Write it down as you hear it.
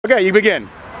Okay, you begin.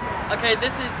 Okay,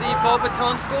 this is the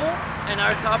Beauxbatons school, and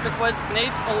our topic was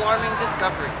Snape's alarming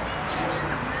discovery.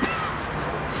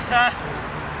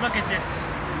 Look at this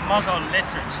Muggle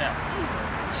literature.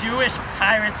 Jewish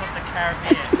pirates of the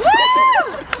Caribbean.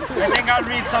 I think I'll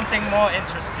read something more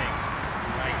interesting.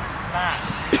 Like Slash.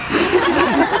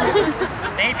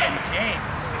 Snape and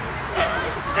James.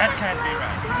 That can't be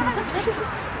right.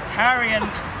 Harry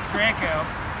and Draco.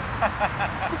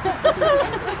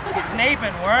 Snape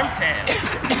and Wormtail.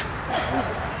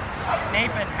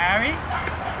 Snape and Harry.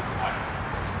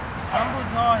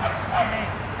 Dumbledore and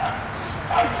Snape.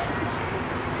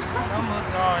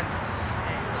 Dumbledore and Snape.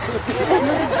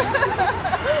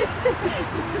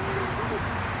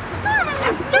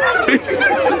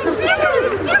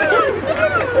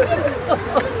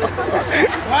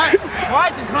 Why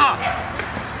the clock?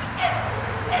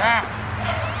 Now,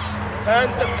 turn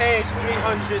to page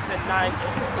 394.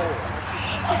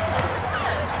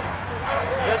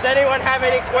 Does anyone have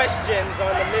any questions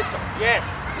on the midterm? Yes.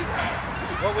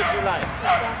 What would you like?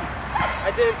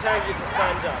 I didn't tell you to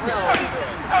stand up. No.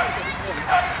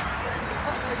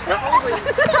 You're always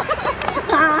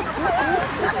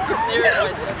sneering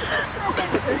my success.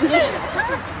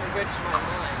 Enrich my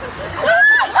mind.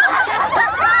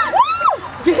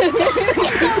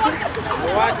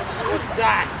 What's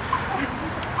that?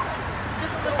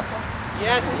 Just a little something.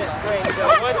 Yes, Miss Granger.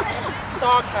 What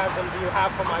sarcasm do you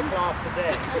have for my class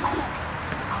today?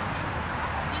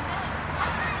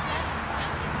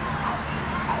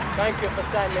 Thank you for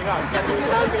standing up. Can you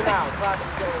tell me now? Class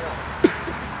is going on. 10%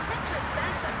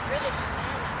 of British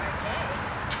men are gay.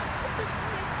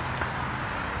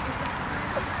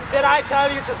 Did I tell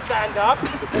you to stand up?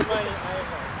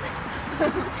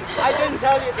 I didn't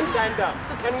tell you to stand up.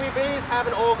 Can we please have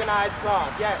an organized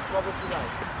class? Yes, what would you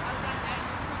like?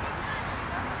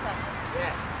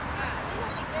 Yes.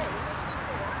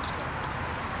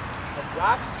 A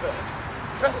blacksmith?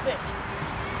 Interesting.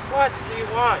 What do you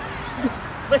want?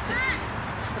 Listen,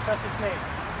 Professor Snape.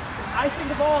 I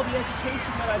think of all the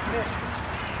education that I've missed.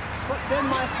 But then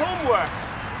my homework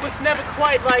was never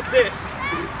quite like this.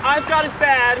 I've got it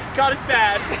bad, got it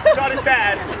bad, got it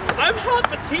bad. I'm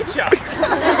half a teacher.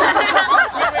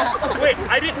 Wait,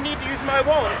 I didn't need to use my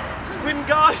wand.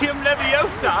 Wingardium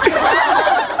Leviosa.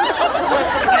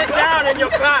 Sit down in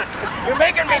your class. You're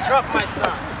making me drop my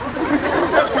son.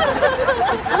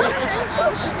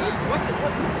 What's it?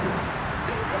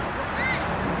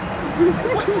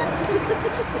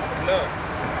 No.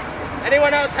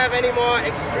 Anyone else have any more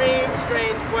extreme,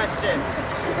 strange questions?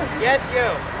 Yes,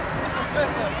 you.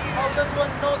 Professor, how does one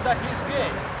know that he's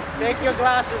gay? Take your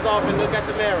glasses off and look at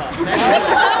the mirror.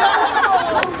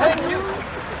 Thank you.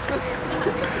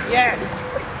 Yes.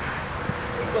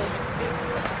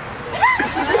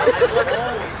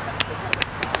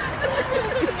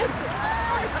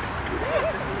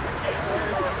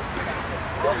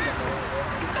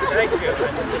 Thank you.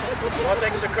 Want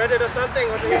extra credit or something?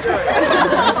 What are you doing?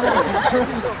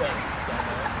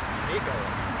 Nico.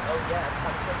 Oh yes,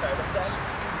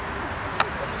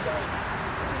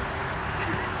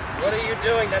 What are you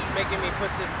doing that's making me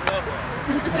put this glove on?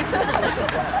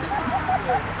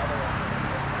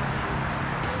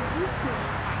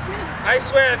 I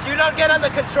swear, if you don't get under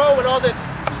control with all this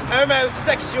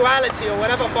homosexuality or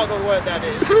whatever muggle word that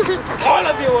is, all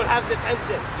of you will have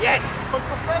detention. Yes. But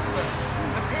Professor,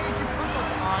 the page you put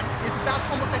us on is about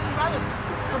homosexuality.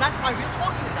 So that's why we're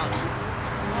talking about it.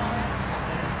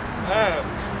 Oh.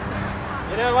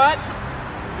 You know what?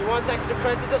 You want extra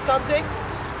credit or something?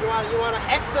 You want a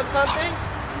hex or something?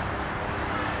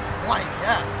 Why,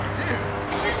 yes, I do.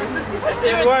 It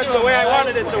didn't work the way I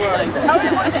wanted it to work. How are you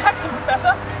going to hex him,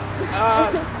 Professor?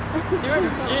 You're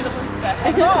repeatedly the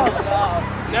hex.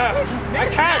 No, I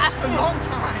can't. Last a long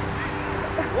time.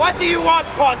 What do you want,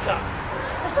 Potter?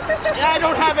 I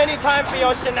don't have any time for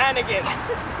your shenanigans.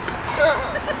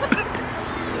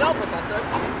 No, Professor.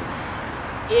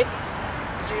 If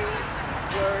you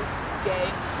were gay,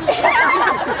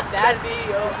 that'd be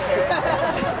okay.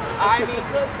 I mean,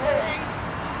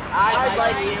 I'd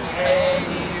like you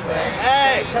anyway.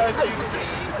 Hey, Because you see,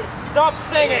 stop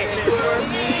singing. if it were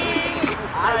me,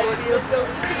 I would feel so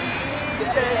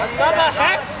easy. Another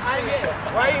hex?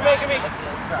 Why are you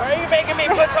making me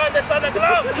put on this other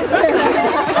glove?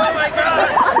 Oh my God!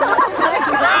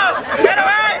 No! Get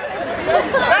away!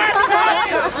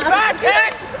 Back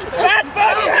hex! Back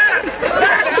buggy hex!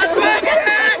 Back buggy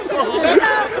hex!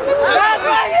 Stop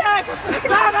buggy hex!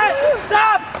 Stop it!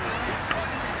 Stop!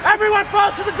 Everyone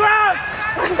fall to the ground!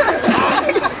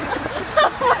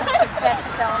 Best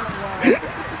spell in the world.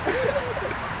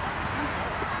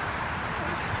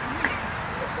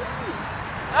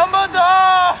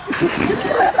 Dumbledore! Oh,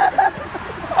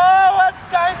 what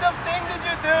kind of thing did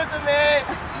you do to me?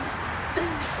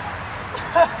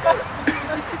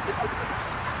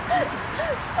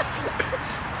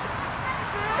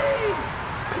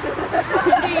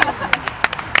 Hey!